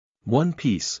One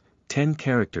Piece, 10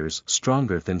 characters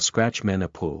stronger than Scratchmen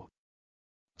Apoo.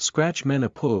 Scratchmen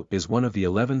Apoo is one of the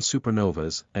 11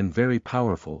 supernovas and very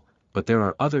powerful, but there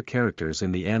are other characters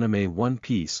in the anime One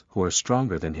Piece who are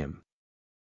stronger than him.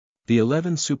 The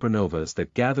 11 supernovas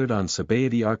that gathered on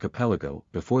Sabaody Archipelago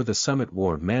before the Summit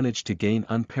War managed to gain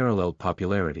unparalleled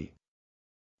popularity.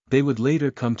 They would later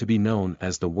come to be known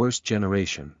as the worst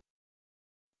generation.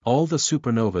 All the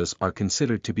supernovas are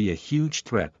considered to be a huge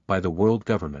threat by the world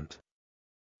government.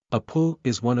 Apoo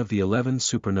is one of the 11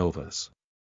 supernovas.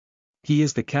 He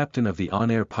is the captain of the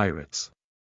on-air pirates.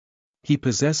 He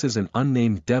possesses an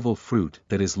unnamed devil fruit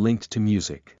that is linked to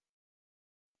music.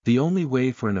 The only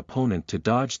way for an opponent to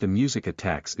dodge the music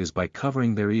attacks is by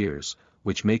covering their ears,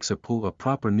 which makes Apoo a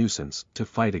proper nuisance to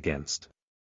fight against.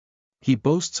 He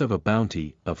boasts of a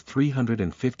bounty of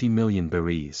 350 million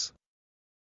berries.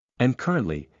 And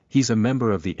currently, he's a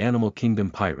member of the Animal Kingdom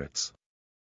Pirates.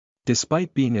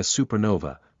 Despite being a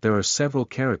supernova, there are several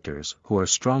characters who are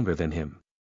stronger than him.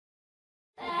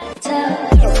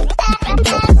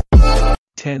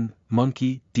 10.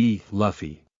 Monkey D.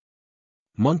 Luffy.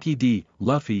 Monkey D.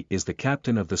 Luffy is the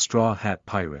captain of the Straw Hat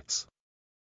Pirates.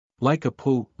 Like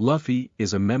Apoo, Luffy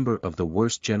is a member of the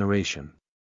worst generation.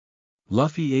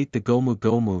 Luffy ate the Gomu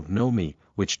Gomu no Mi,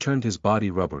 which turned his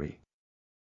body rubbery.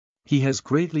 He has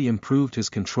greatly improved his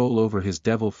control over his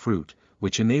devil fruit,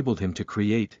 which enabled him to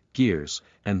create gears,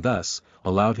 and thus,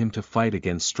 allowed him to fight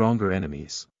against stronger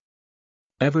enemies.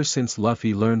 Ever since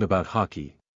Luffy learned about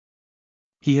Haki,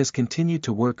 he has continued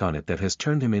to work on it that has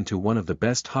turned him into one of the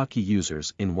best Haki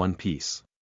users in One Piece.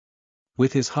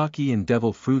 With his Haki and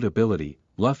devil fruit ability,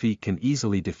 Luffy can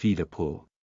easily defeat Apoo.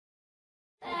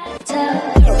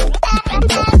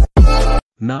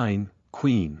 9.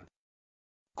 Queen.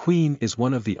 Queen is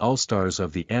one of the all-stars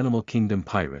of the Animal Kingdom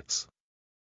Pirates.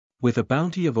 With a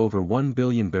bounty of over 1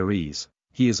 billion berries,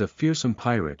 he is a fearsome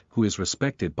pirate who is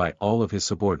respected by all of his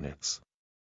subordinates.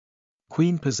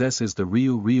 Queen possesses the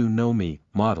Ryu Ryu no Mi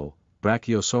model,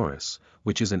 Brachiosaurus,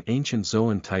 which is an ancient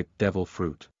Zoan-type devil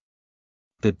fruit.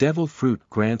 The devil fruit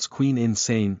grants Queen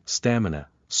insane stamina,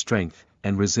 strength,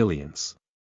 and resilience.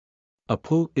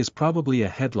 Apoo is probably a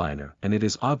headliner, and it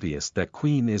is obvious that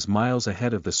Queen is miles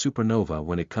ahead of the supernova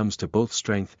when it comes to both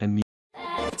strength and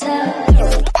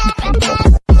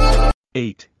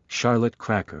 8. Charlotte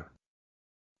Cracker.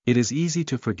 It is easy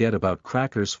to forget about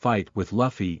Cracker's fight with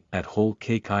Luffy at Whole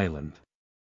Cake Island.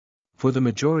 For the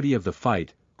majority of the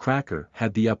fight, Cracker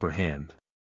had the upper hand.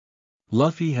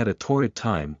 Luffy had a torrid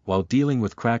time while dealing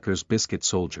with Cracker's biscuit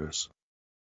soldiers.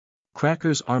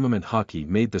 Cracker's armament Haki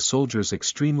made the soldiers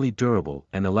extremely durable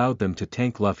and allowed them to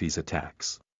tank Luffy's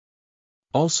attacks.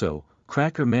 Also,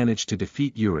 Cracker managed to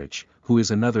defeat Urich, who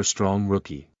is another strong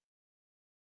rookie.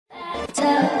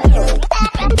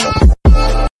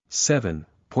 7.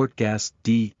 Portgas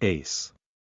D. Ace.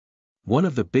 One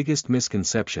of the biggest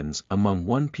misconceptions among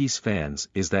One Piece fans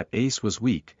is that Ace was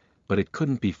weak, but it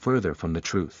couldn't be further from the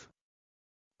truth.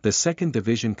 The 2nd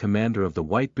Division commander of the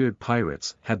Whitebeard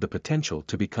Pirates had the potential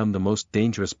to become the most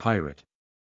dangerous pirate.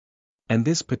 And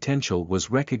this potential was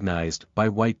recognized by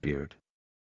Whitebeard.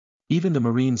 Even the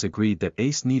Marines agreed that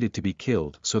Ace needed to be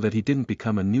killed so that he didn't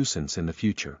become a nuisance in the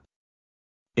future.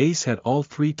 Ace had all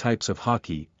 3 types of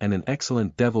Haki and an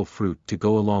excellent devil fruit to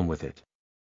go along with it.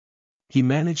 He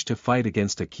managed to fight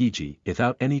against Akiji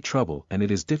without any trouble, and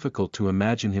it is difficult to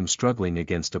imagine him struggling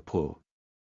against Apoo.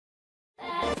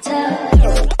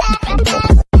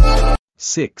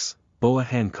 6. Boa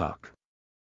Hancock.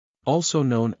 Also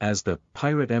known as the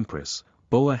Pirate Empress,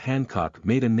 Boa Hancock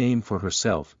made a name for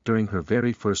herself during her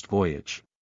very first voyage.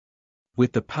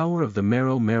 With the power of the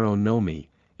Mero Mero no Mi,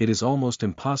 it is almost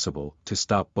impossible to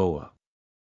stop Boa.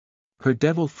 Her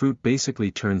devil fruit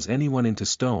basically turns anyone into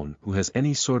stone who has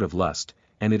any sort of lust,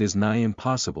 and it is nigh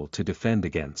impossible to defend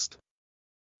against.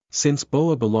 Since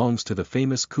Boa belongs to the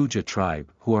famous Kuja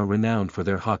tribe who are renowned for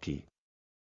their Haki,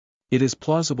 it is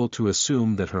plausible to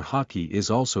assume that her Haki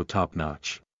is also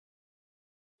top-notch.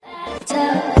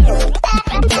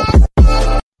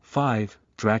 5.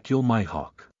 Dracule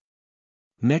Mihawk.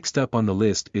 Next up on the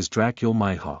list is Dracule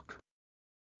Mihawk.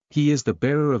 He is the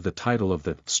bearer of the title of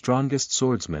the strongest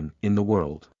swordsman in the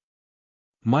world.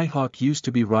 Mihawk used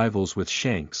to be rivals with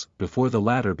Shanks before the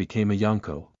latter became a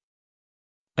Yonko.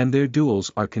 And their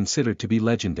duels are considered to be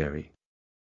legendary.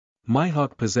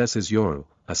 Mihawk possesses Yoru,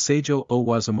 a Seijo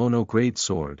Owazamono grade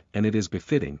sword, and it is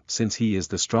befitting since he is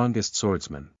the strongest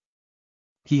swordsman.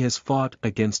 He has fought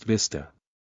against Vista,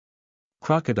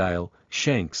 Crocodile,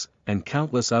 Shanks, and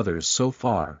countless others so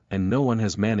far, and no one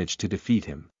has managed to defeat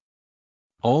him.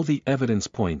 All the evidence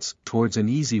points towards an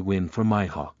easy win for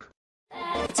Mihawk.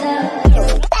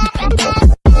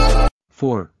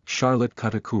 4. Charlotte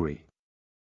Katakuri.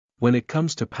 When it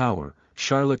comes to power,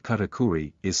 Charlotte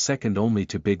Katakuri is second only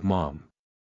to Big Mom.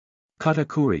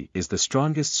 Katakuri is the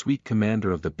strongest sweet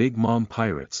commander of the Big Mom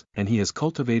pirates, and he has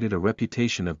cultivated a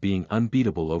reputation of being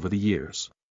unbeatable over the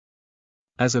years.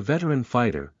 As a veteran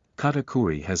fighter,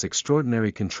 Katakuri has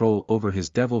extraordinary control over his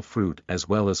devil fruit as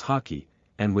well as haki,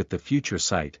 and with the future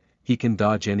sight, he can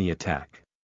dodge any attack.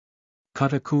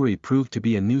 Katakuri proved to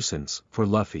be a nuisance for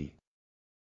Luffy,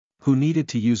 who needed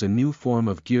to use a new form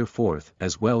of Gear 4th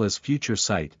as well as future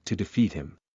sight to defeat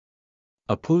him.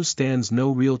 Apoo stands no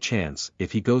real chance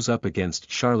if he goes up against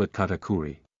Charlotte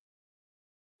Katakuri.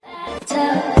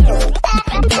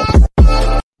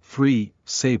 3.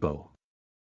 Sabo.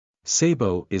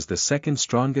 Sabo is the second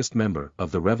strongest member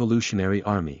of the Revolutionary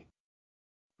Army.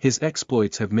 His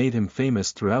exploits have made him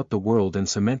famous throughout the world and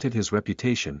cemented his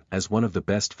reputation as one of the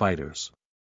best fighters.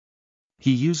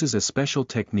 He uses a special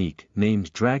technique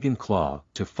named Dragon Claw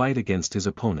to fight against his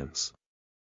opponents.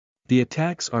 The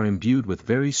attacks are imbued with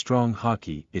very strong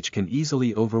haki which can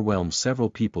easily overwhelm several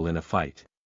people in a fight.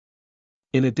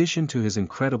 In addition to his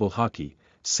incredible haki,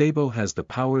 Sabo has the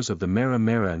powers of the Mera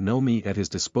Mera no Mi at his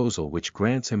disposal, which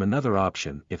grants him another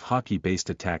option if haki-based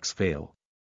attacks fail.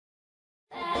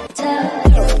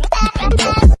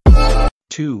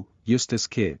 2. Eustace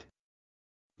Kid.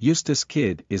 Eustace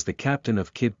Kid is the captain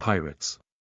of Kid Pirates.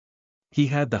 He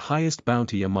had the highest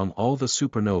bounty among all the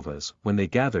supernovas when they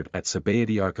gathered at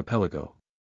Sabaody Archipelago.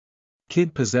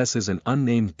 Kid possesses an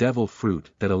unnamed devil fruit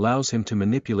that allows him to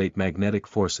manipulate magnetic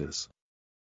forces.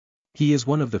 He is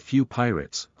one of the few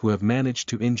pirates who have managed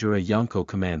to injure a Yonko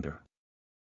commander.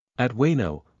 At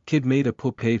Wano, Kid made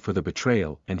Apoo pay for the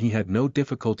betrayal, and he had no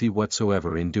difficulty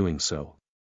whatsoever in doing so.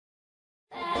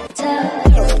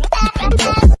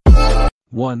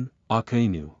 1.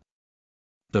 Akainu.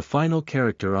 The final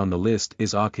character on the list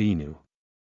is Akainu.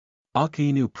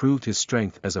 Akainu proved his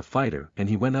strength as a fighter, and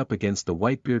he went up against the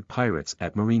Whitebeard pirates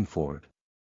at Marineford.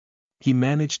 He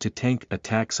managed to tank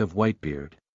attacks of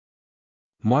Whitebeard,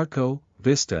 Marco,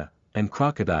 Vista, and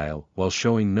Crocodile while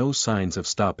showing no signs of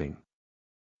stopping.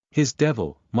 His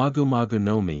devil, Magu Magu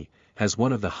no Mi, has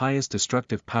one of the highest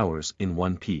destructive powers in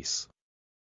One Piece.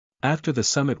 After the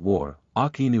Summit War,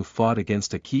 Akainu fought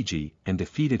against Akiji and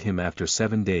defeated him after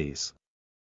 7 days.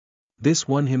 This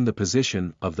won him the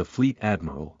position of the Fleet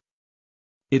Admiral.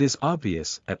 It is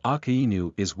obvious that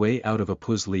Akainu is way out of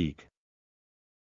Apoo's league.